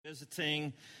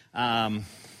Visiting,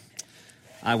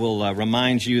 I will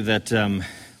remind you that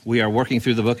we are working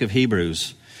through the book of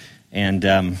Hebrews.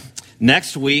 And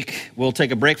next week, we'll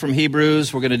take a break from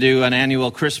Hebrews. We're going to do an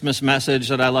annual Christmas message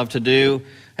that I love to do.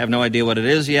 I have no idea what it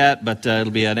is yet, but it'll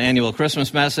be an annual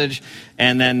Christmas message.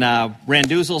 And then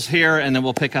Randuzel's here, and then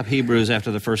we'll pick up Hebrews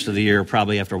after the first of the year,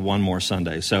 probably after one more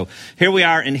Sunday. So here we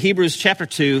are in Hebrews chapter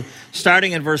 2,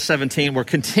 starting in verse 17. We're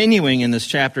continuing in this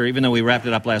chapter, even though we wrapped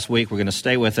it up last week. We're going to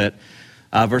stay with it.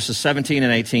 Verses 17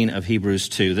 and 18 of Hebrews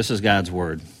 2. This is God's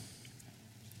word.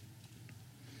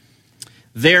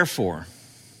 Therefore,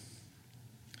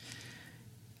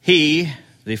 he,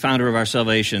 the founder of our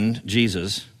salvation,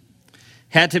 Jesus,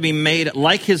 had to be made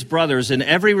like his brothers in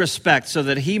every respect so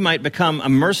that he might become a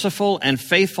merciful and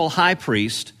faithful high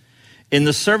priest in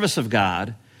the service of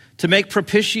God to make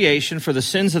propitiation for the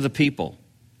sins of the people.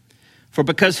 For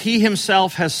because he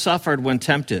himself has suffered when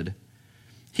tempted,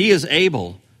 he is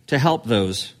able to help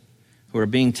those who are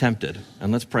being tempted.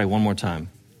 And let's pray one more time.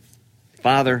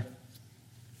 Father,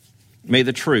 may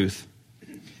the truth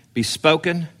be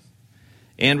spoken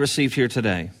and received here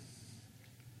today.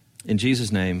 In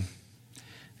Jesus' name,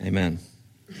 amen.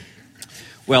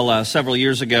 Well, several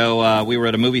years ago, we were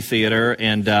at a movie theater,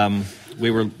 and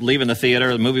we were leaving the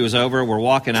theater. The movie was over. We're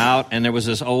walking out, and there was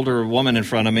this older woman in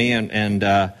front of me, and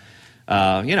an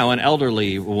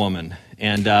elderly woman.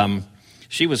 And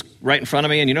she was right in front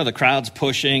of me, and the crowd's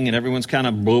pushing, and everyone's kind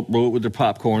of bloop, bloop with their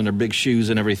popcorn, their big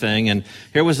shoes and everything. And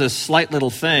here was this slight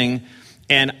little thing,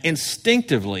 and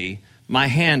instinctively, my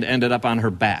hand ended up on her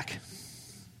back.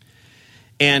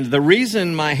 And the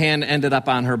reason my hand ended up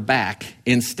on her back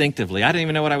instinctively, I didn't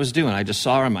even know what I was doing. I just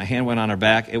saw her and my hand went on her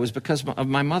back. It was because of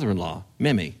my mother-in-law,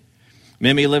 Mimi.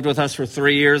 Mimi lived with us for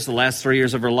 3 years. The last 3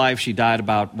 years of her life, she died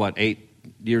about, 8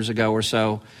 years ago or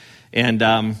so. And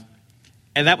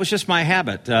that was just my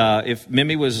habit. If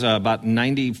Mimi was about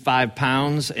 95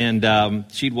 pounds and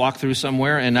she'd walk through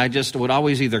somewhere, and I just would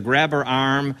always either grab her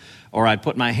arm or I'd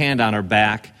put my hand on her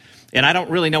back. And I don't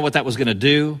really know what that was going to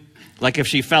do. Like if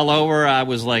she fell over, I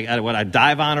was like, would I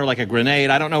dive on her like a grenade?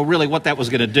 I don't know really what that was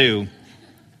going to do.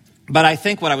 But I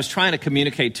think what I was trying to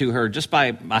communicate to her just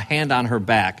by my hand on her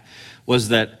back was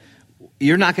that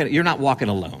you're not walking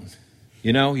alone.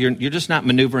 You're just not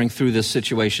maneuvering through this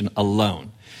situation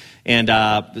alone. And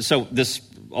so this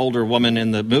older woman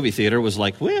in the movie theater was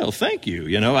like, well, thank you.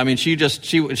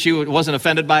 She wasn't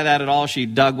offended by that at all. She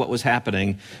dug what was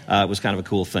happening. It was kind of a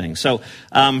cool thing. So,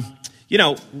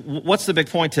 what's the big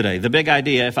point today? The big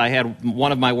idea, if I had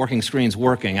one of my working screens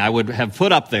working, I would have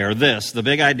put up there this. The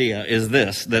big idea is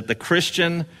this, that the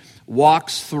Christian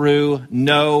walks through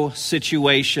no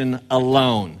situation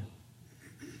alone.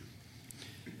 And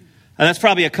that's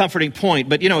probably a comforting point.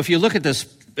 But, if you look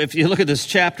at this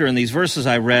chapter and these verses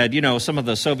I read, some of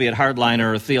the Soviet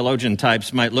hardliner theologian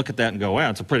types might look at that and go, well,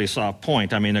 it's a pretty soft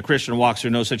point. I mean, the Christian walks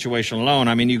through no situation alone.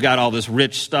 I mean, you've got all this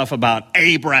rich stuff about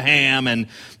Abraham, and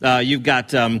you've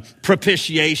got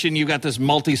propitiation. You've got this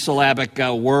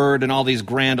multisyllabic word and all these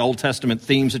grand Old Testament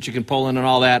themes that you can pull in and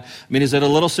all that. I mean, is it a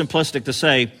little simplistic to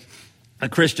say a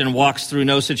Christian walks through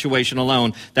no situation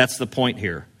alone? That's the point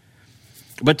here.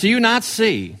 But do you not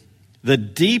see the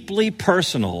deeply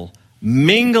personal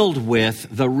mingled with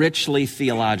the richly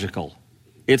theological?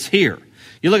 It's here.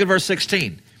 You look at verse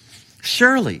 16.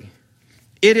 Surely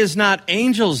it is not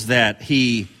angels that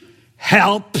he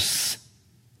helps,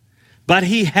 but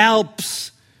he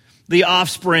helps the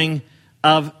offspring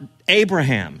of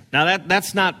Abraham. Now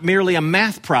that's not merely a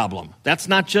math problem. That's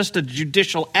not just a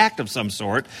judicial act of some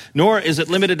sort, nor is it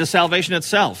limited to salvation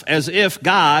itself, as if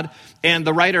God and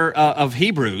the writer of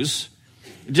Hebrews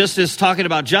just is talking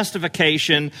about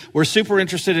justification. We're super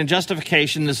interested in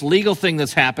justification, this legal thing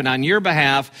that's happened on your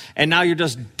behalf, and now you're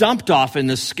just dumped off in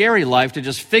this scary life to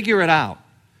just figure it out.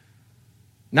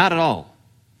 Not at all.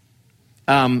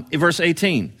 Verse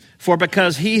 18, for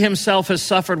because he himself has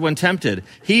suffered when tempted,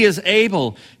 he is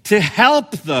able to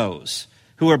help those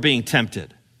who are being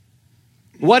tempted.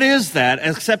 What is that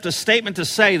except a statement to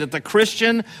say that the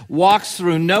Christian walks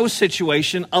through no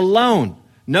situation alone?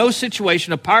 No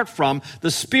situation apart from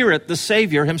the Spirit the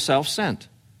Savior himself sent.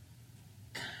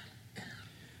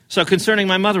 So concerning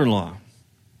my mother-in-law,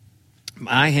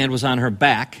 my hand was on her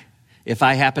back if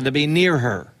I happened to be near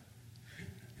her.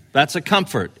 That's a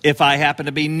comfort if I happen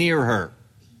to be near her.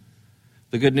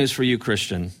 The good news for you,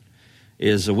 Christian,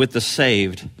 is with the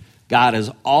saved, God is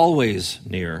always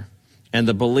near, and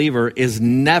the believer is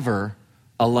never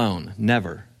alone.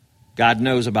 Never. God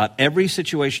knows about every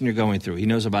situation you're going through. He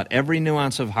knows about every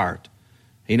nuance of heart.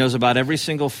 He knows about every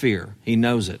single fear. He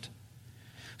knows it.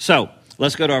 So,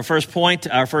 let's go to our first point.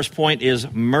 Our first point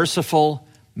is merciful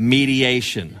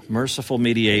mediation, merciful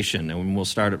mediation. And we'll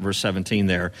start at verse 17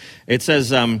 there. It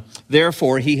says,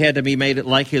 therefore, he had to be made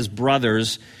like his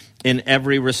brothers in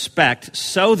every respect,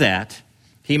 so that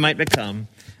he might become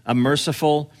a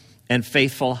merciful and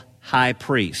faithful high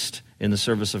priest in the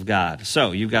service of God.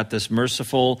 So you've got this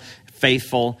merciful,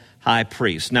 faithful high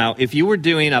priest. Now, if you were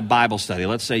doing a Bible study,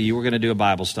 let's say you were going to do a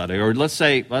Bible study, or let's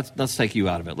take you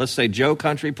out of it. Let's say Joe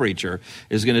Country Preacher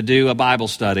is going to do a Bible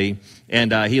study,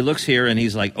 and he looks here and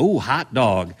he's like, "Oh, hot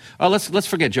dog." Oh, let's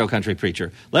forget Joe Country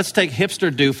Preacher. Let's take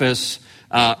hipster doofus,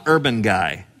 urban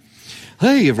guy.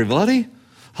 Hey, everybody,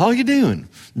 how you doing?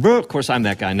 Of course, I'm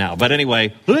that guy now. But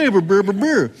anyway,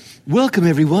 welcome,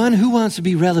 everyone. Who wants to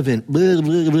be relevant? We're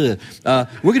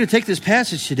going to take this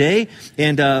passage today,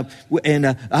 and I'm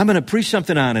going to preach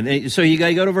something on it. And so you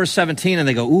go to verse 17, and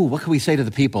they go, "Ooh, what can we say to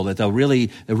the people that they'll really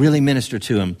minister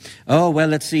to them?" Oh, well,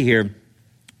 let's see here.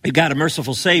 You've got a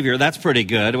merciful Savior. That's pretty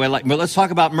good. But let's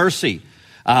talk about mercy.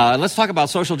 Let's talk about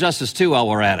social justice, too, while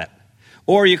we're at it.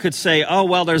 Or you could say, oh,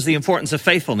 well, there's the importance of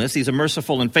faithfulness. He's a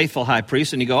merciful and faithful high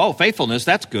priest. And you go, oh, faithfulness,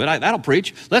 that's good. That'll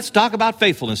preach. Let's talk about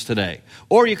faithfulness today.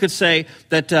 Or you could say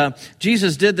that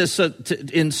Jesus did this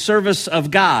in service of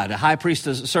God, a high priest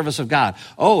is service of God.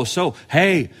 Oh, so,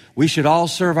 hey, we should all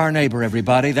serve our neighbor,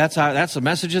 everybody. That's the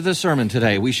message of this sermon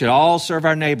today. We should all serve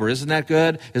our neighbor. Isn't that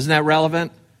good? Isn't that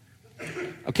relevant?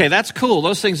 Okay, that's cool.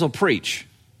 Those things will preach.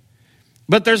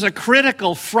 But there's a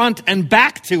critical front and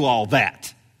back to all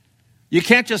that. You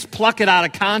can't just pluck it out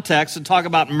of context and talk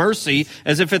about mercy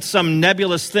as if it's some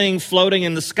nebulous thing floating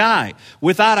in the sky.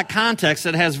 Without a context,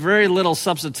 it has very little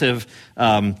substantive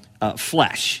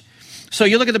flesh. So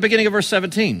you look at the beginning of verse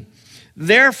 17.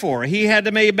 Therefore, he had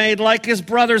to be made like his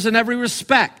brothers in every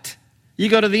respect. You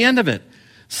go to the end of it.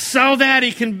 So that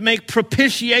he can make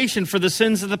propitiation for the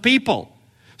sins of the people.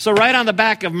 So right on the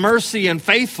back of mercy and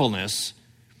faithfulness,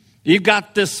 you've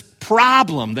got this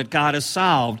problem that God has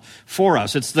solved for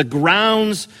us. It's the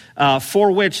grounds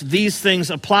for which these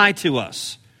things apply to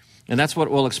us. And that's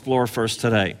what we'll explore first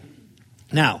today.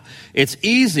 Now, it's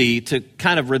easy to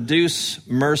kind of reduce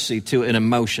mercy to an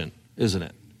emotion, isn't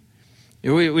it?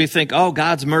 We think, oh,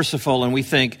 God's merciful, and we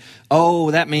think,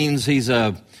 oh, that means he's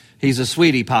a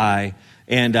sweetie pie,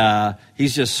 and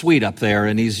he's just sweet up there,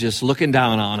 and he's just looking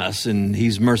down on us, and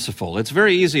he's merciful. It's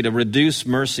very easy to reduce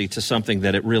mercy to something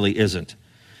that it really isn't.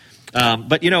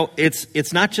 But,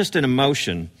 it's not just an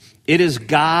emotion. It is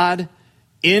God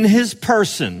in his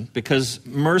person, because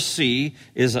mercy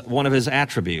is one of his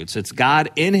attributes. It's God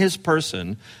in his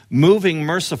person moving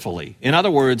mercifully. In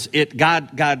other words,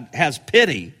 God has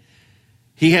pity.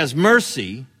 He has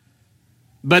mercy,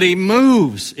 but he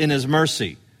moves in his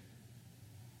mercy.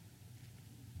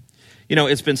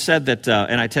 It's been said that,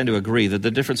 and I tend to agree, that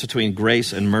the difference between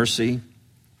grace and mercy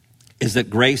is that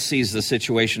grace sees the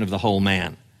situation of the whole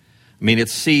man. I mean, it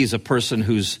sees a person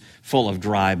who's full of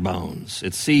dry bones.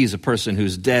 It sees a person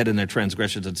who's dead in their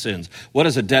transgressions and sins. What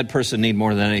does a dead person need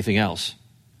more than anything else?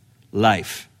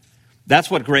 Life.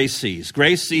 That's what grace sees.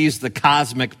 Grace sees the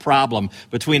cosmic problem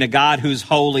between a God who's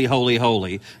holy, holy,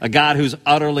 holy, a God who's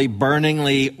utterly,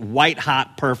 burningly,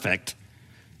 white-hot perfect,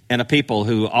 and a people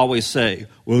who always say,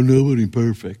 well, nobody's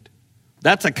perfect.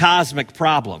 That's a cosmic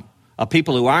problem. A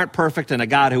people who aren't perfect and a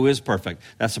God who is perfect.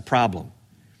 That's a problem.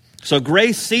 So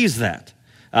grace sees that.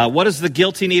 What does the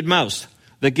guilty need most?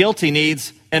 The guilty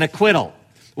needs an acquittal.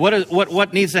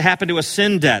 What needs to happen to a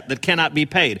sin debt that cannot be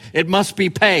paid? It must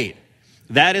be paid.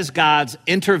 That is God's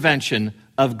intervention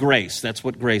of grace. That's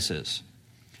what grace is.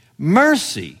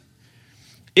 Mercy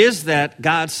is that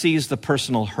God sees the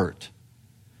personal hurt.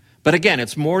 But again,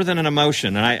 it's more than an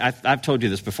emotion. And I've told you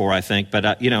this before, I think. But,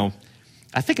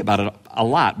 I think about it a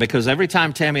lot. Because every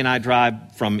time Tammy and I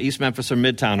drive from East Memphis or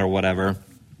Midtown or whatever,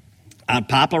 on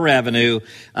Poplar Avenue,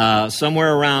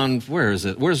 somewhere around, where is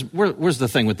it? Where's the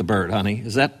thing with the bird, honey?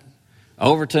 Is that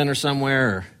Overton or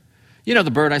somewhere? Or,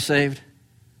 the bird I saved?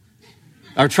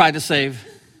 Or tried to save?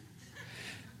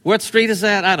 What street is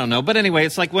that? I don't know. But anyway,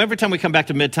 it's like every time we come back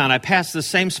to Midtown, I pass the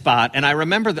same spot, and I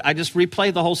remember I just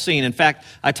replay the whole scene. In fact,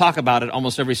 I talk about it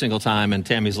almost every single time, and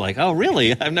Tammy's like, oh,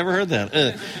 really? I've never heard that.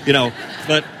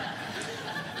 But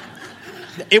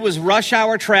it was rush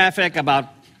hour traffic about,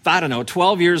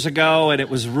 12 years ago, and it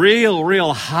was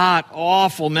real hot,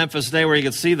 awful Memphis day where you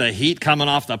could see the heat coming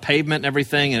off the pavement and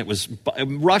everything, and it was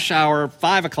rush hour,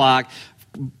 5 o'clock,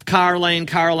 car lane,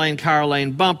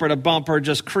 bumper to bumper,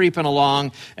 just creeping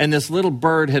along, and this little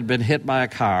bird had been hit by a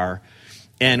car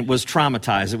and was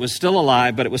traumatized. It was still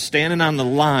alive, but it was standing on the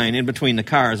line in between the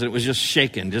cars, and it was just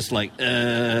shaking, just like,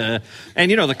 And,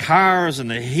 the cars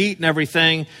and the heat and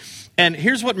everything. And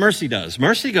here's what mercy does.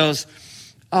 Mercy goes,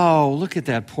 oh, look at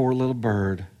that poor little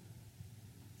bird.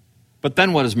 But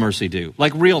then what does mercy do?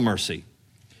 Like real mercy.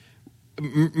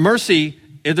 Mercy,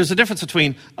 there's a difference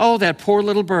between, oh, that poor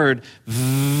little bird.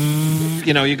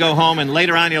 You know, you go home and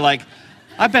later on you're like,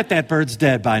 I bet that bird's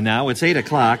dead by now. It's 8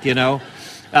 o'clock, you know.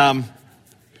 On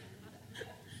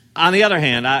the other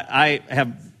hand, I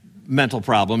have mental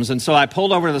problems, and so I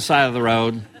pulled over to the side of the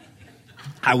road.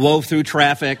 I wove through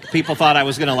traffic. People thought I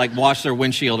was going to, like, wash their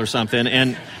windshield or something,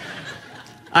 and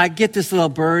I get this little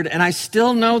bird, and I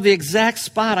still know the exact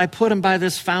spot I put him by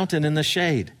this fountain in the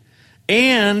shade.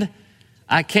 And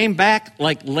I came back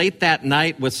like late that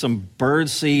night with some bird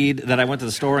seed that I went to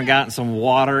the store and got and some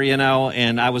water, you know,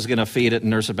 and I was going to feed it and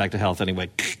nurse it back to health anyway.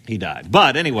 He died.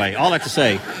 But anyway, all that to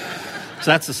say,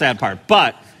 so that's the sad part.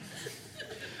 But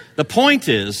the point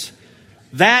is,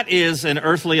 that is an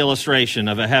earthly illustration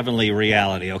of a heavenly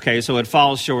reality, okay? So it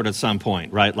falls short at some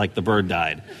point, right? Like the bird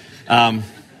died.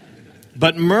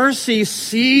 But mercy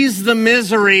sees the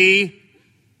misery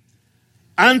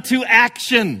unto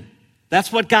action. That's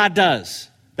what God does.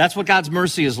 That's what God's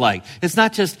mercy is like. It's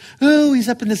not just, oh, he's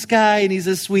up in the sky and he's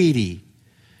a sweetie.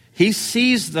 He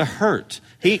sees the hurt.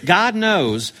 God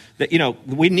knows that, you know,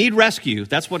 we need rescue.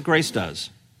 That's what grace does.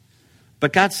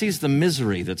 But God sees the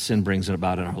misery that sin brings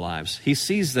about in our lives. He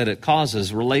sees that it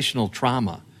causes relational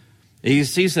trauma. He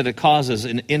sees that it causes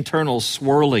an internal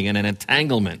swirling and an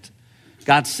entanglement.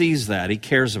 God sees that. He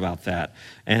cares about that.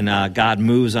 And God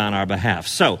moves on our behalf.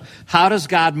 So, how does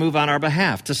God move on our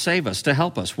behalf to save us, to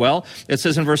help us? Well, it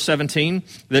says in verse 17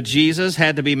 that Jesus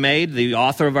had to be made the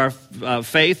author of our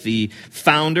faith, the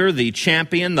founder, the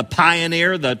champion, the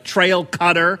pioneer, the trail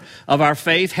cutter of our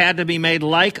faith, had to be made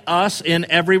like us in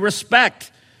every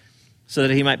respect so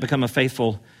that he might become a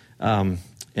faithful and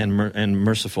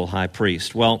merciful high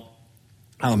priest. Well,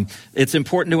 it's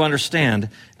important to understand,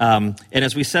 and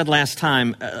as we said last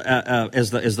time, as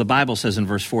the Bible says in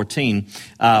verse 14,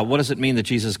 what does it mean that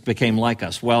Jesus became like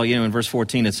us? Well, you know, in verse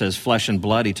 14 it says flesh and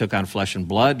blood. He took on flesh and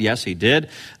blood. Yes, he did.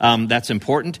 That's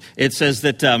important. It says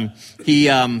that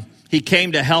he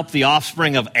came to help the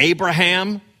offspring of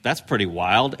Abraham. That's pretty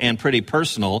wild and pretty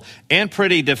personal and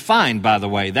pretty defined, by the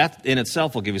way. That in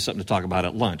itself will give you something to talk about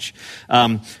at lunch.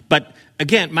 But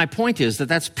again, my point is that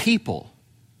that's people.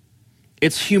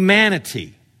 It's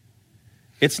humanity.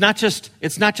 It's not just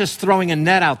throwing a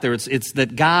net out there. It's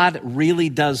that God really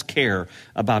does care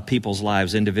about people's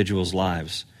lives, individuals'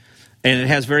 lives. And it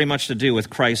has very much to do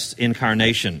with Christ's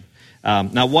incarnation.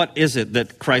 Now, what is it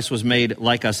that Christ was made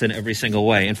like us in every single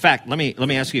way? In fact, let me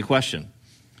ask you a question.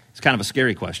 It's kind of a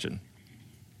scary question.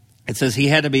 It says he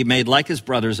had to be made like his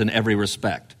brothers in every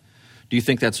respect. Do you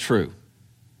think that's true?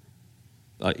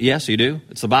 Yes, you do.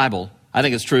 It's the Bible. I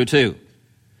think it's true too.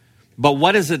 But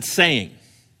what is it saying?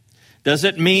 Does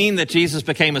it mean that Jesus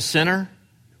became a sinner?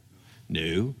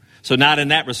 No. So not in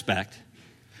that respect.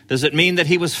 Does it mean that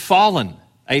he was fallen,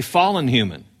 a fallen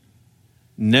human?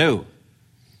 No.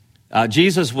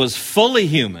 Jesus was fully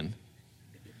human,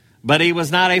 but he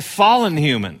was not a fallen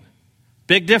human.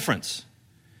 Big difference.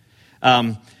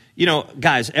 You know,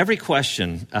 guys, every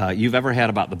question you've ever had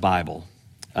about the Bible,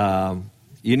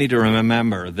 you need to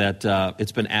remember that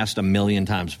it's been asked 1,000,000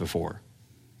 times before.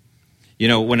 You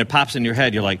know, when it pops in your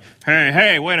head, you're like,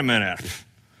 hey, wait a minute.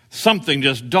 Something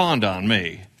just dawned on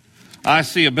me. I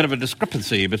see a bit of a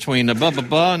discrepancy between the blah, blah,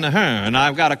 blah and the and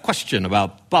I've got a question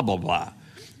about blah, blah, blah.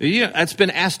 It's been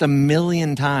asked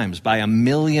 1,000,000 times by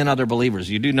 1,000,000 other believers.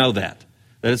 You do know that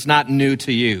it's not new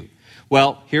to you.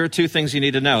 Well, here are two things you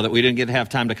need to know that we didn't get to have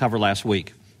time to cover last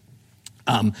week.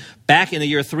 Back in the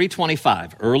year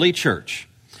 325, early church,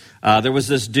 there was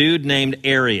this dude named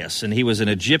Arius, and he was an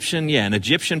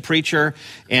Egyptian preacher,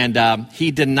 and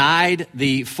he denied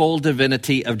the full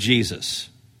divinity of Jesus.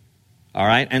 All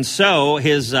right, and so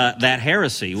his that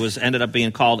heresy ended up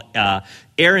being called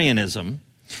Arianism,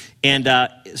 and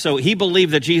so he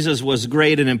believed that Jesus was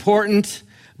great and important,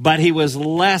 but he was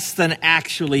less than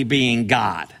actually being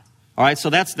God. All right, so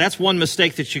that's one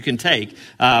mistake that you can take.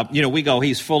 We go,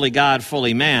 he's fully God,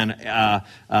 fully man.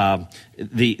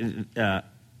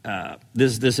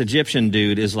 This Egyptian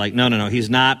dude is like, no, he's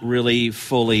not really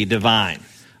fully divine.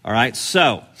 All right,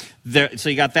 so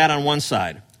you got that on one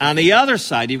side. On the other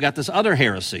side, you've got this other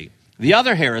heresy. The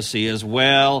other heresy is,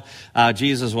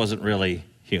 Jesus wasn't really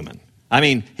human. I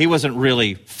mean, he wasn't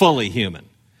really fully human.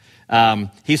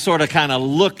 He sort of kind of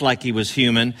looked like he was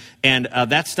human, and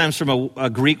that stems from a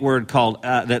Greek word called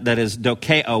that is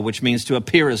dokeo, which means to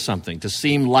appear as something, to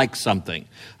seem like something.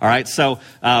 All right, so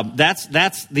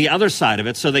that's the other side of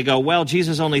it. So they go,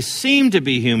 Jesus only seemed to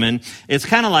be human. It's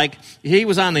kind of like he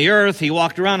was on the earth, he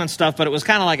walked around and stuff, but it was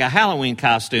kind of like a Halloween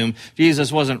costume.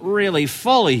 Jesus wasn't really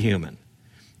fully human.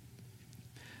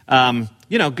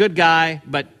 Good guy,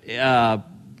 but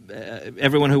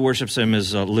everyone who worships him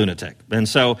is a lunatic. And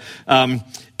so,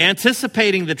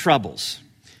 anticipating the troubles,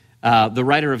 the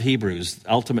writer of Hebrews,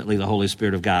 ultimately the Holy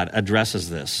Spirit of God, addresses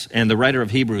this. And the writer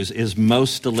of Hebrews is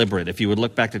most deliberate. If you would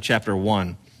look back to chapter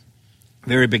 1,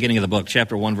 very beginning of the book,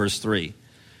 chapter 1, verse 3.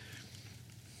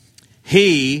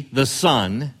 He, the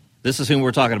Son, this is whom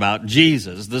we're talking about,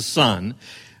 Jesus, the Son,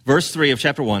 verse 3 of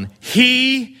chapter 1,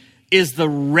 he is the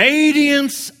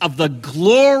radiance of the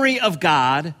glory of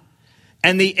God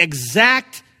and the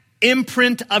exact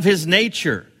imprint of his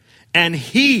nature. And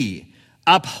he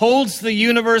upholds the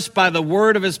universe by the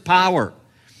word of his power.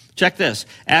 Check this.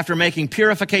 After making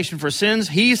purification for sins,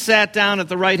 he sat down at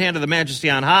the right hand of the Majesty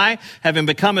on high, having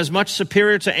become as much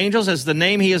superior to angels as the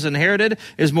name he has inherited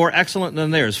is more excellent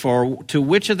than theirs. For to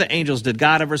which of the angels did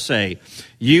God ever say,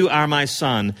 "You are my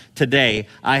son, today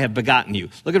I have begotten you"?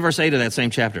 Look at verse 8 of that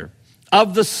same chapter.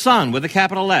 Of the Son, with a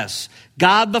capital S,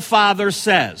 God the Father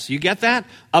says, you get that?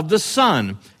 Of the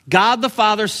Son, God the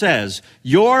Father says,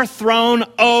 "Your throne,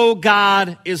 O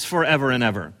God, is forever and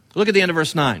ever." Look at the end of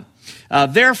verse 9.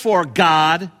 Therefore,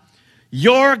 God,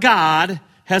 your God,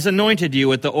 has anointed you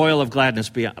with the oil of gladness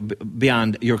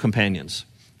beyond your companions.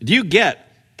 Do you get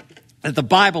that the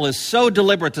Bible is so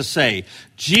deliberate to say,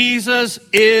 Jesus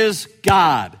is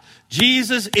God.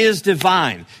 Jesus is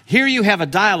divine. Here you have a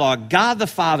dialogue, God the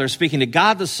Father speaking to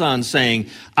God the Son, saying,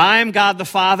 I'm God the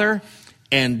Father,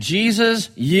 and Jesus,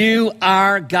 you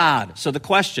are God. So the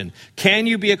question, can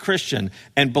you be a Christian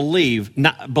and believe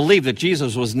that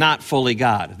Jesus was not fully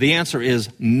God? The answer is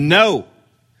no.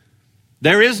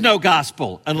 There is no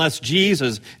gospel unless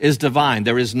Jesus is divine.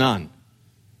 There is none.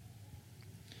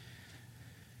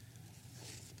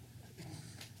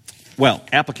 Well,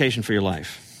 application for your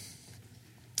life.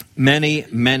 Many,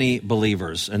 many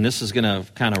believers, and this is going to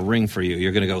kind of ring for you.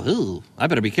 You're going to go, ooh, I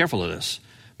better be careful of this.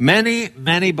 Many,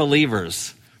 many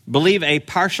believers believe a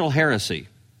partial heresy.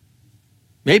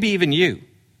 Maybe even you,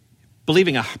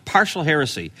 believing a partial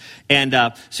heresy. And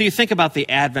so you think about the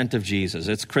advent of Jesus.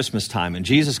 It's Christmas time, and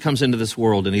Jesus comes into this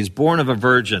world, and he's born of a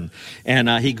virgin, and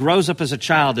he grows up as a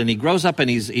child, and he grows up, and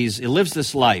he lives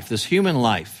this life, this human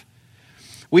life.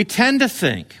 We tend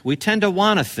to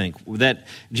want to think that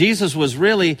Jesus was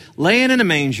really laying in a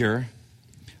manger,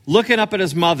 looking up at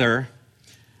his mother,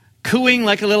 cooing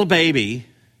like a little baby,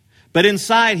 but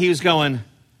inside he was going,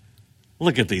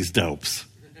 look at these dopes.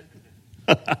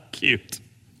 Cute.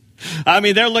 I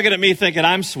mean, they're looking at me thinking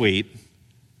I'm sweet.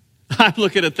 I'm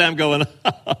looking at them going,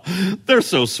 they're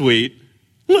so sweet.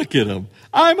 Look at them.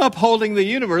 I'm upholding the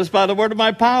universe by the word of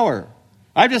my power.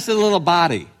 I'm just a little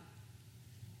body.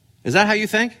 Is that how you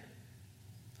think?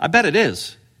 I bet it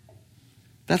is.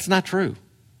 That's not true.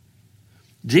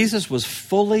 Jesus was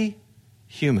fully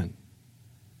human.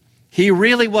 He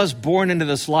really was born into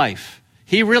this life.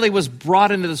 He really was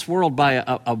brought into this world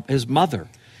by his mother.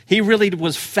 He really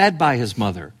was fed by his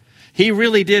mother. He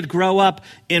really did grow up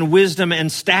in wisdom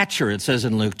and stature, it says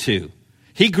in Luke 2.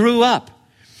 He grew up.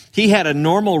 He had a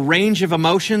normal range of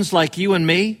emotions like you and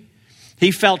me. He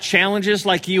felt challenges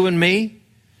like you and me.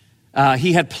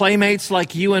 He had playmates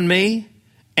like you and me,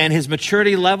 and his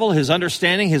maturity level, his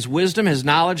understanding, his wisdom, his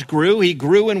knowledge grew. He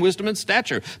grew in wisdom and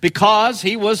stature because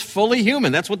he was fully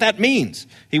human. That's what that means.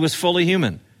 He was fully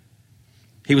human.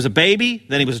 He was a baby,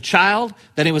 then he was a child,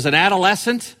 then he was an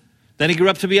adolescent, then he grew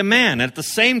up to be a man. And at the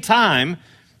same time,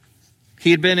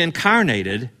 he had been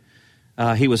incarnated.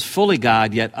 He was fully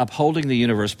God, yet upholding the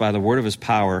universe by the word of his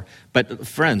power. But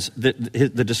friends, the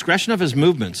discretion of his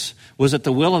movements was at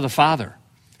the will of the Father.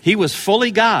 He was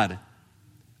fully God.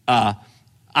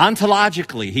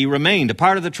 Ontologically, he remained a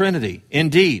part of the Trinity.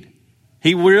 Indeed,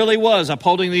 he really was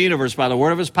upholding the universe by the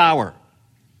word of his power.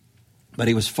 But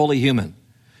he was fully human.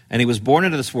 And he was born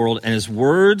into this world, and his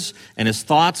words and his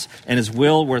thoughts and his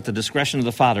will were at the discretion of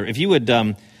the Father. If you would,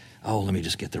 let me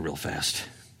just get there real fast.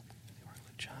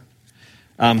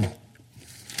 Listen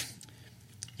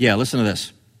to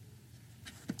this.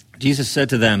 Jesus said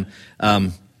to them,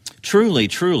 truly,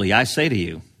 truly, I say to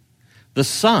you, the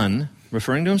Son,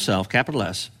 referring to himself, capital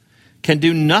S, can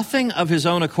do nothing of his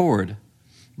own accord,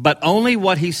 but only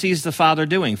what he sees the Father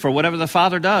doing. For whatever the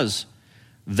Father does,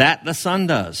 that the Son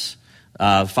does.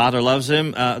 Father loves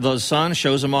him, the Son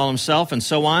shows him all himself, and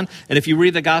so on. And if you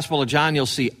read the Gospel of John, you'll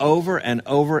see over and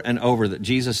over and over that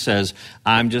Jesus says,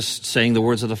 I'm just saying the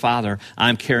words of the Father.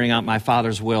 I'm carrying out my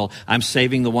Father's will. I'm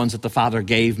saving the ones that the Father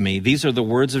gave me. These are the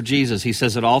words of Jesus. He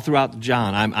says it all throughout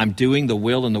John. I'm doing the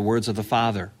will and the words of the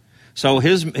Father. So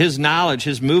his knowledge,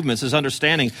 his movements, his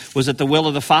understanding was at the will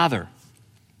of the Father.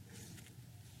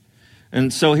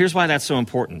 And so here's why that's so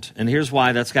important. And here's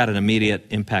why that's got an immediate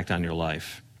impact on your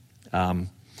life.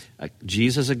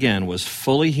 Jesus, again, was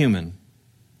fully human,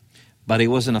 but he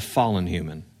wasn't a fallen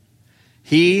human.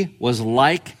 He was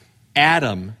like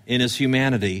Adam in his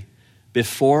humanity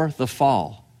before the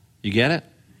fall. You get it?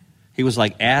 He was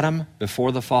like Adam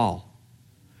before the fall.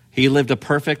 He lived a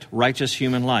perfect, righteous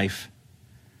human life.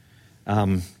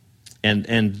 And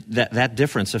that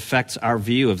difference affects our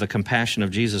view of the compassion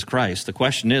of Jesus Christ. The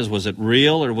question is, was it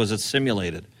real or was it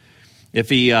simulated? If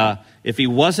he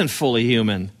wasn't fully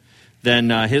human, then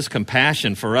his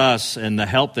compassion for us and the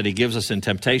help that he gives us in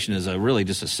temptation is really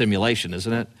just a simulation,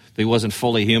 isn't it? If he wasn't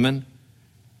fully human.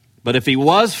 But if he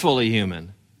was fully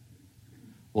human,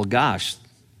 well, gosh,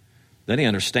 then he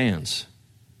understands.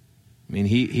 I mean,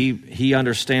 he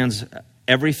understands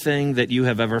everything that you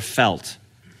have ever felt,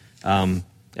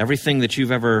 everything that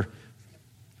you've ever,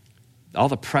 all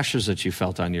the pressures that you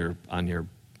felt on your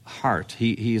heart.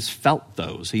 He has felt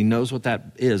those. He knows what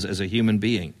that is as a human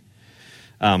being.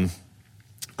 All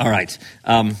right.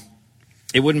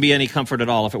 It wouldn't be any comfort at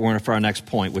all if it weren't for our next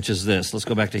point, which is this. Let's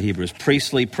go back to Hebrews.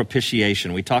 Priestly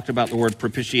propitiation. We talked about the word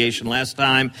propitiation last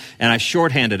time, and I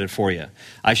shorthanded it for you.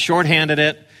 I shorthanded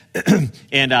it,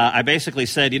 and I basically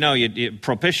said,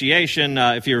 propitiation,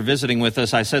 if you're visiting with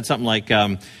us, I said something like,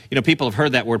 people have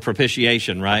heard that word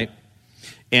propitiation, right?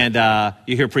 And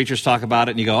you hear preachers talk about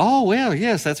it, and you go, oh, well,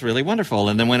 yes, that's really wonderful.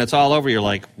 And then when it's all over, you're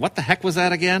like, what the heck was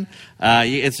that again?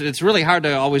 It's really hard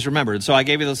to always remember. And so I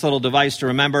gave you this little device to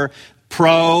remember.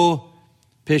 Propitiation.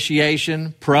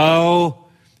 If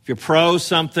you're pro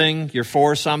something, you're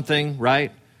for something,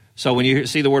 right? So when you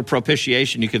see the word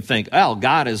propitiation, you can think, oh,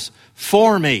 God is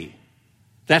for me.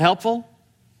 Is that helpful?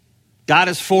 God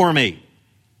is for me.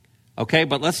 Okay,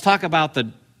 but let's talk about the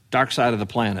dark side of the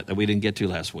planet that we didn't get to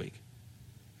last week.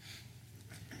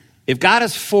 If God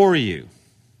is for you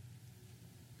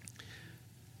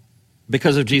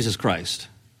because of Jesus Christ,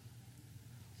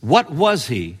 what was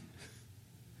he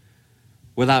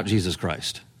without Jesus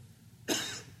Christ?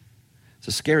 It's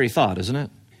a scary thought, isn't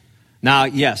it? Now,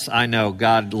 yes, I know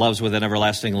God loves with an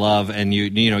everlasting love, and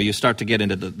you start to get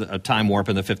into the time warp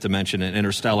in the fifth dimension and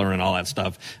interstellar and all that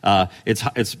stuff.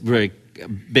 It's very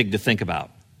big to think about.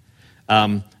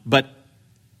 But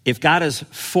if God is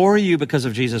for you because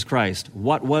of Jesus Christ,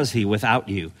 what was he without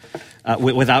you,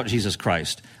 without Jesus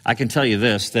Christ? I can tell you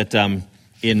this, that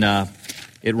in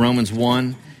Romans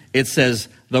 1, it says,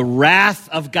 the wrath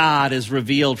of God is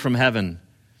revealed from heaven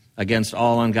against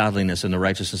all ungodliness and the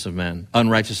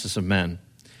unrighteousness of men,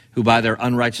 who by their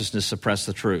unrighteousness suppress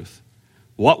the truth.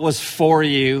 What was for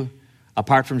you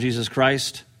apart from Jesus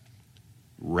Christ?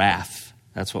 Wrath.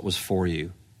 That's what was for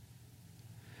you.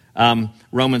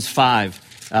 Romans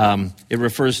 5, it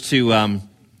refers to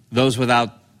those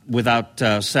without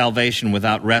salvation,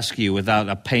 without rescue, without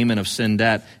a payment of sin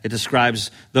debt. It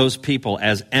describes those people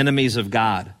as enemies of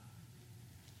God.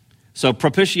 So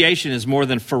propitiation is more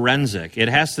than forensic. It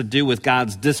has to do with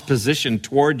God's disposition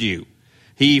toward you.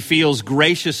 He feels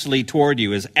graciously toward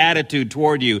you. His attitude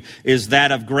toward you is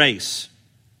that of grace.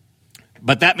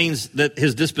 But that means that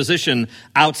his disposition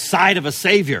outside of a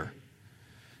Savior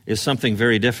is something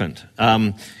very different.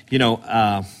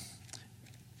 I've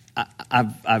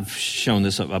shown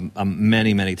this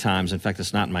many, many times. In fact,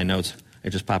 it's not in my notes. It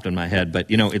just popped in my head. But,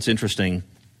 it's interesting.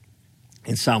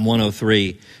 In Psalm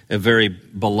 103, a very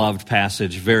beloved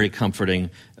passage, very comforting.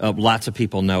 Lots of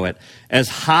people know it. As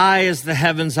high as the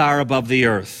heavens are above the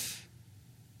earth,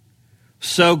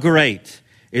 so great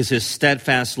is his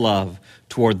steadfast love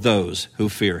toward those who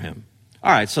fear him.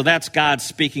 All right, so that's God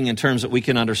speaking in terms that we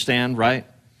can understand, right?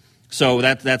 So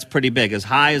that's pretty big. As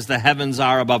high as the heavens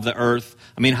are above the earth.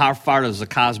 I mean, how far does the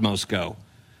cosmos go?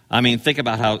 I mean, think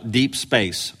about how deep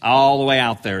space, all the way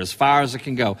out there, as far as it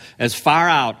can go, as far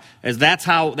out as that's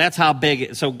how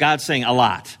big. So God's saying a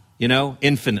lot,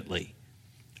 infinitely.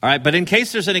 All right, but in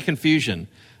case there's any confusion,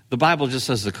 the Bible just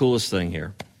says the coolest thing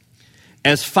here.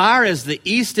 As far as the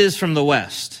east is from the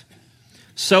west,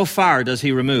 so far does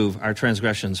he remove our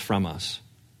transgressions from us.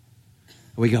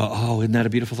 We go, oh, isn't that a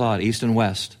beautiful thought? East and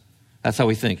west. That's how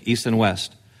we think, east and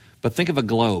west. But think of a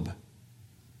globe.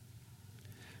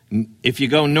 If you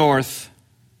go north,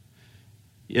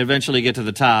 you eventually get to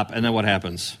the top, and then what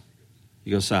happens?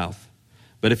 You go south.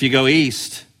 But if you go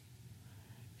east,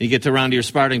 you get to around your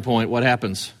starting point, what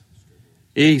happens?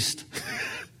 East.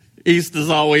 East is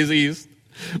always east.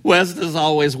 West is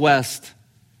always west.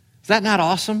 Is that not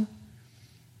awesome?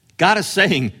 God is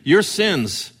saying your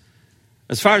sins,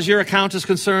 as far as your account is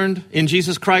concerned in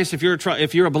Jesus Christ, if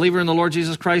you're a believer in the Lord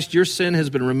Jesus Christ, your sin has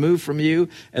been removed from you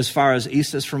as far as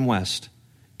east is from west.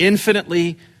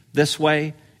 Infinitely this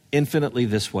way, infinitely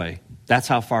this way. That's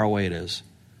how far away it is.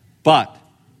 But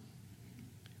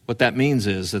What that means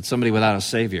is that somebody without a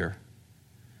Savior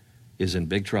is in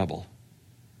big trouble.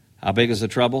 How big is the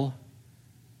trouble?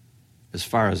 As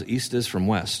far as east is from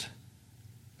west.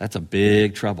 That's a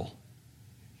big trouble.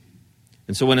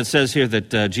 And so when it says here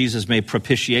that Jesus made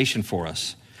propitiation for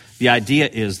us, the idea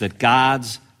is that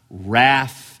God's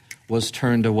wrath was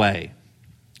turned away.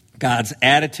 God's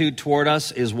attitude toward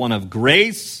us is one of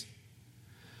grace,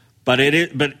 but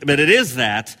it is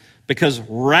that because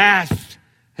wrath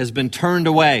has been turned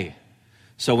away.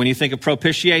 So when you think of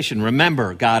propitiation,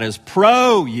 remember, God is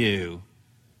pro you,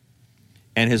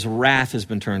 and his wrath has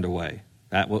been turned away.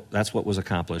 That's what was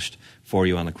accomplished for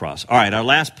you on the cross. All right, our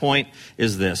last point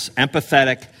is this,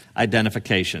 empathetic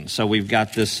identification. So we've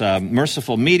got this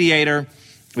merciful mediator.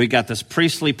 We've got this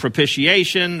priestly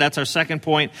propitiation. That's our second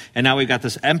point. And now we've got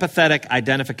this empathetic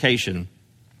identification.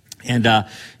 And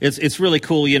it's really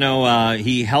cool,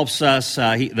 he helps us,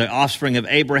 the offspring of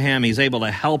Abraham. He's able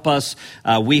to help us,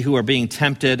 we who are being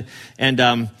tempted.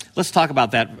 And let's talk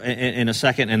about that in a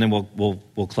second, and then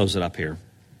we'll close it up here.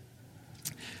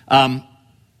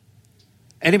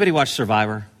 Anybody watch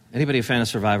Survivor? Anybody a fan of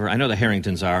Survivor? I know the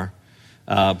Harringtons are,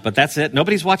 but that's it.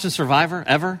 Nobody's watching Survivor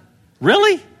ever?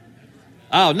 Really?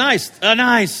 Oh, nice,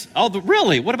 nice. Oh,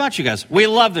 really? What about you guys? We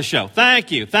love the show.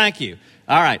 Thank you.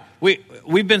 All right,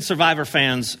 we've been Survivor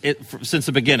fans since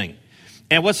the beginning.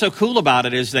 And what's so cool about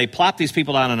it is they plop these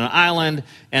people down on an island,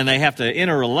 and they have to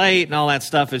interrelate and all that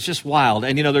stuff. It's just wild.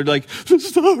 And, they're like, this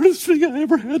is the hardest thing I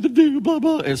ever had to do, blah,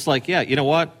 blah. It's like, yeah, you know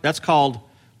what? That's called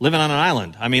living on an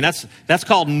island. I mean, that's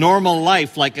called normal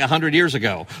life like 100 years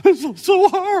ago. It's so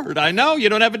hard. I know, you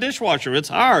don't have a dishwasher. It's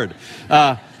hard.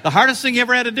 The hardest thing you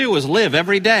ever had to do was live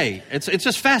every day. It's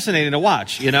just fascinating to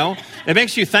watch, It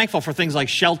makes you thankful for things like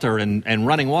shelter and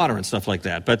running water and stuff like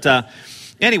that. But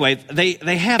anyway,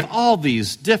 they have all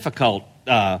these difficult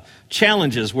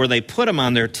challenges where they put them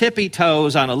on their tippy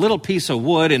toes on a little piece of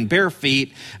wood and bare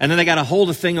feet, and then they got to hold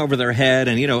a thing over their head,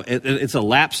 and it's a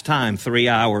lapse time, 3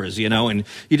 hours, and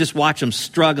you just watch them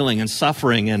struggling and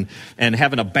suffering and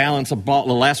having to balance a ball.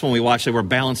 The last one we watched, they were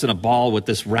balancing a ball with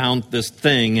this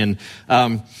thing, and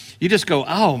you just go,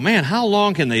 oh man, how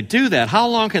long can they do that? How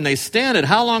long can they stand it?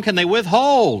 How long can they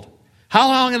withhold? How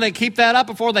long can they keep that up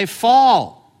before they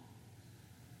fall?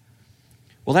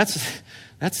 Well,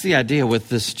 that's the idea with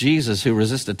this Jesus who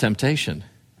resisted temptation.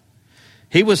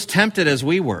 He was tempted as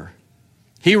we were.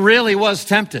 He really was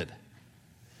tempted.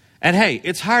 And hey,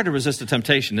 it's hard to resist a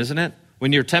temptation, isn't it?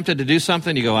 When you're tempted to do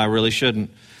something, you go, I really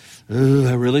shouldn't. Ooh,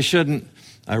 I really shouldn't.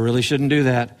 I really shouldn't do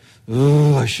that.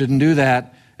 Ooh, I shouldn't do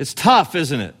that. It's tough,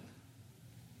 isn't it?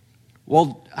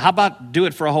 Well, how about do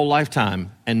it for a whole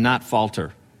lifetime and not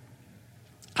falter?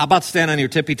 How about stand on your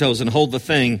tippy toes and hold the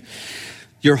thing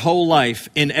your whole life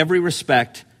in every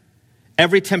respect,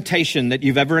 every temptation that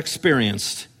you've ever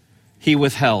experienced, he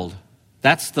withheld.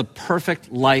 That's the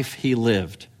perfect life he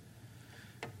lived.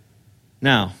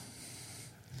 Now,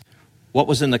 what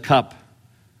was in the cup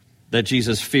that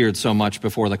Jesus feared so much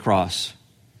before the cross?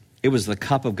 It was the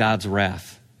cup of God's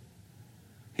wrath.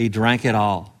 He drank it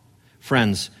all.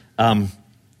 Friends, a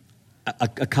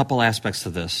couple aspects to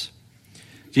this.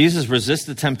 Jesus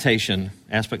resisted temptation,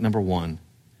 aspect number one.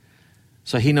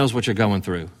 So he knows what you're going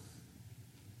through.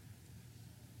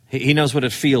 He knows what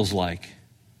it feels like.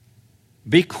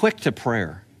 Be quick to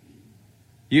prayer.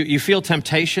 You feel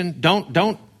temptation? Don't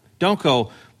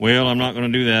go, well, I'm not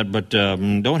going to do that, but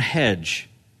don't hedge.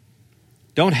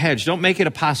 Don't hedge. Don't make it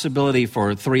a possibility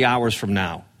for 3 hours from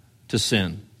now to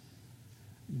sin.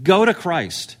 Go to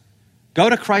Christ. Go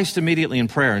to Christ immediately in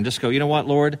prayer and just go, you know what,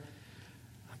 Lord?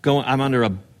 I'm under a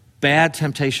bad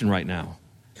temptation right now.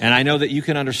 And I know that you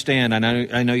can understand.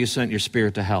 I know you sent your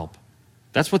Spirit to help.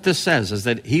 That's what this says, is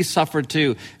that he suffered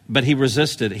too, but he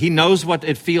resisted. He knows what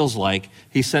it feels like.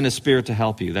 He sent his Spirit to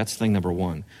help you. That's thing number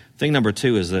one. Thing number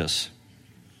two is this.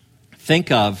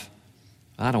 Think of,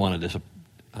 I don't want to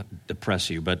depress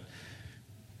you, but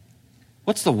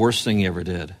what's the worst thing you ever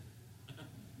did?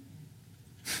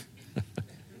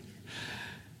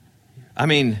 I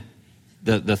mean,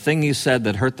 the thing you said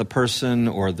that hurt the person,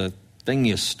 or the thing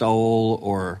you stole,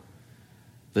 or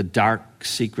the dark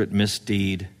secret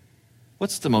misdeed.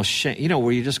 What's the most shame?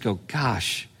 Where you just go,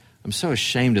 gosh, I'm so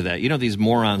ashamed of that. These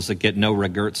morons that get no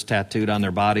regrets tattooed on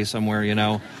their body somewhere,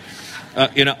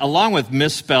 along with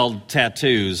misspelled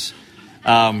tattoos.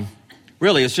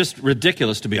 Really, it's just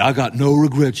ridiculous to be, I got no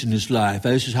regrets in this life.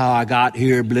 This is how I got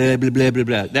here, blah, blah, blah, blah,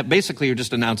 blah. That basically you're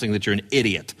just announcing that you're an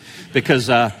idiot. Because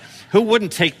who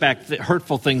wouldn't take back the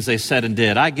hurtful things they said and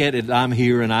did? I get it. I'm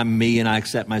here and I'm me and I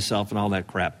accept myself and all that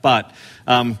crap. But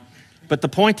the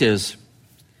point is,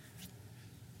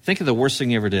 think of the worst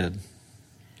thing you ever did.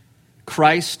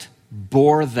 Christ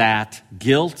bore that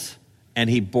guilt and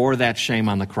he bore that shame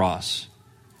on the cross.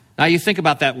 Now you think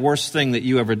about that worst thing that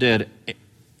you ever did,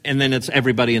 and then it's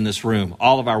everybody in this room,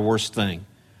 all of our worst thing.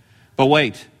 But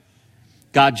wait,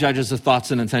 God judges the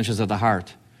thoughts and intentions of the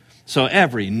heart. So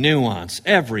every nuance,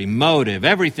 every motive,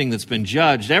 everything that's been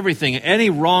judged, everything, any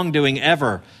wrongdoing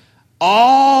ever,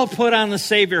 all put on the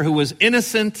Savior who was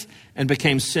innocent and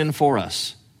became sin for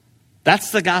us.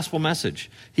 That's the gospel message.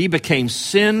 He became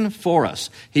sin for us.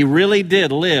 He really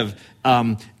did live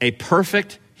a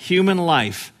perfect human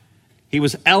life. He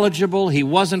was eligible. He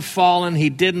wasn't fallen. He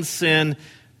didn't sin,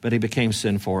 but he became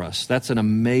sin for us. That's an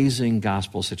amazing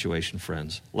gospel situation,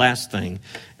 friends. Last thing,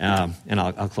 and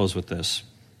I'll close with this.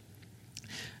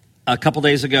 A couple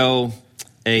days ago,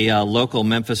 a local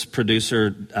Memphis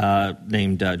producer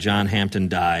named John Hampton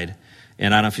died.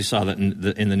 And I don't know if you saw that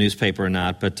in the newspaper or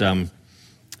not, but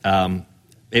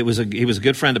he was a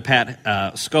good friend of Pat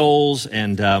Scholes,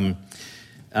 and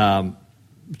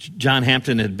John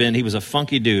Hampton he was a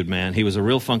funky dude, man. He was a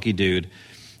real funky dude.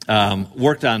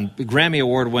 Worked on Grammy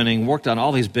Award winning, worked on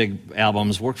all these big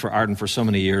albums, worked for Arden for so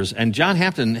many years. And John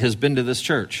Hampton has been to this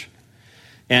church.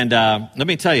 And let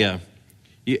me tell you,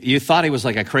 you thought he was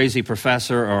like a crazy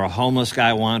professor or a homeless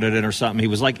guy wanted it or something. He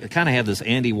was like, kind of had this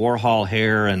Andy Warhol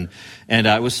hair. And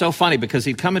it was so funny because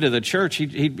he'd come into the church.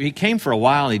 He came for a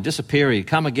while, he'd disappear, he'd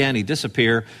come again, he'd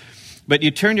disappear. But you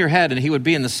turn your head and he would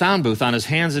be in the sound booth on his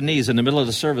hands and knees in the middle of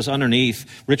the service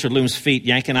underneath Richard Loom's feet,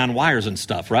 yanking on wires and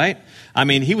stuff, right? I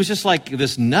mean, he was just like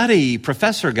this nutty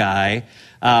professor guy.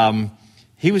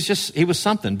 He was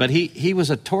something, but he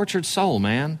was a tortured soul,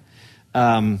 man.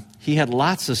 He had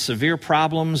lots of severe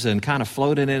problems and kind of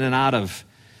floated in and out of,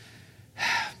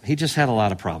 he just had a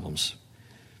lot of problems.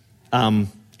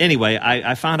 Anyway,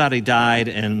 I found out he died,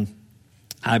 and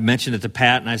I mentioned it to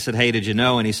Pat, and I said, hey, did you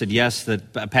know? And he said, yes,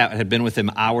 that Pat had been with him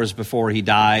hours before he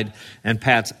died, and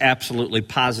Pat's absolutely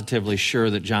positively sure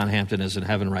that John Hampton is in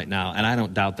heaven right now, and I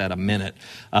don't doubt that a minute.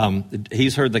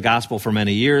 He's heard the gospel for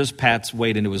many years. Pat's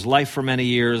weighed into his life for many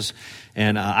years,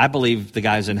 and I believe the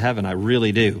guy's in heaven. I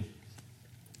really do.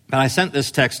 But I sent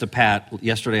this text to Pat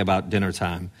yesterday about dinner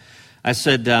time. I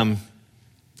said,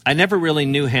 I never really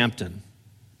knew Hampton,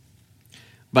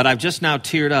 but I've just now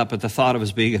teared up at the thought of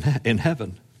his being in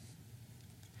heaven.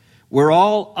 We're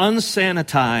all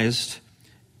unsanitized,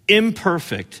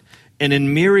 imperfect, and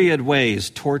in myriad ways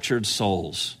tortured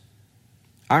souls.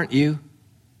 Aren't you?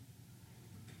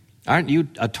 Aren't you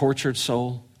a tortured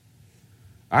soul?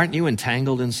 Aren't you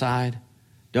entangled inside?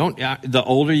 The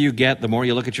older you get, the more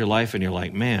you look at your life and you're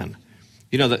like, man,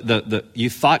 you know, you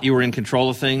thought you were in control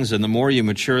of things, and the more you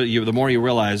mature, the more you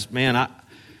realize, man,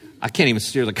 I can't even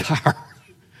steer the car.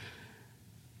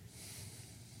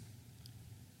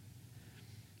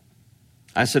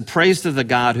 I said, praise to the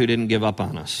God who didn't give up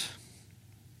on us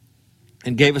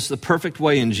and gave us the perfect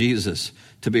way in Jesus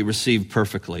to be received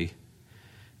perfectly.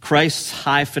 Christ's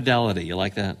high fidelity, you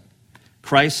like that?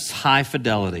 Christ's high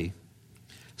fidelity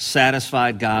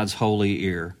satisfied God's holy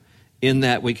ear. In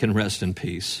that we can rest in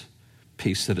peace,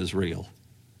 peace that is real.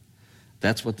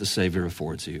 That's what the Savior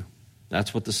affords you.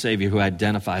 That's what the Savior who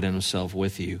identified himself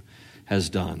with you has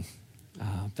done.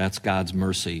 That's God's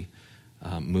mercy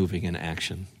moving in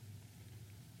action.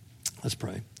 Let's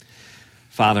pray.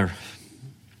 Father,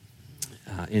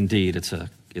 indeed, it's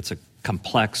a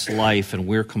complex life, and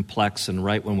we're complex, and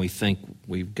right when we think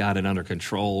we've got it under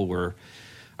control,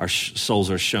 our souls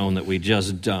are shown that we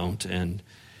just don't. And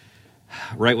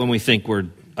right when we think we're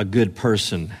a good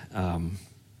person,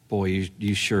 boy,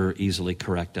 you sure easily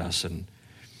correct us. And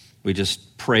we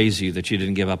just praise you that you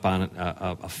didn't give up on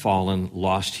a fallen,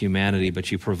 lost humanity,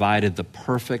 but you provided the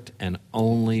perfect and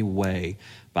only way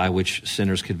by which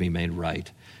sinners could be made right.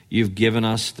 You've given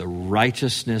us the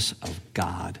righteousness of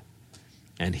God,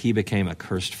 and he became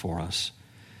accursed for us.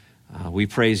 We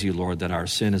praise you, Lord, that our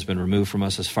sin has been removed from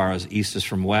us as far as east is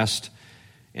from west,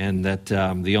 and that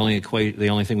the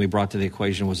only thing we brought to the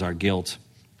equation was our guilt,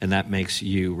 and that makes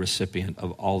you recipient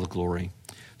of all the glory.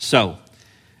 So,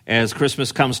 as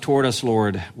Christmas comes toward us,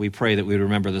 Lord, we pray that we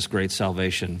remember this great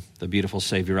salvation, the beautiful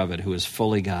Savior of it, who is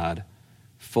fully God,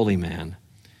 fully man,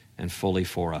 and fully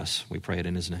for us. We pray it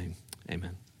in his name.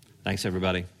 Amen. Thanks,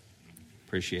 everybody.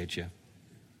 Appreciate you.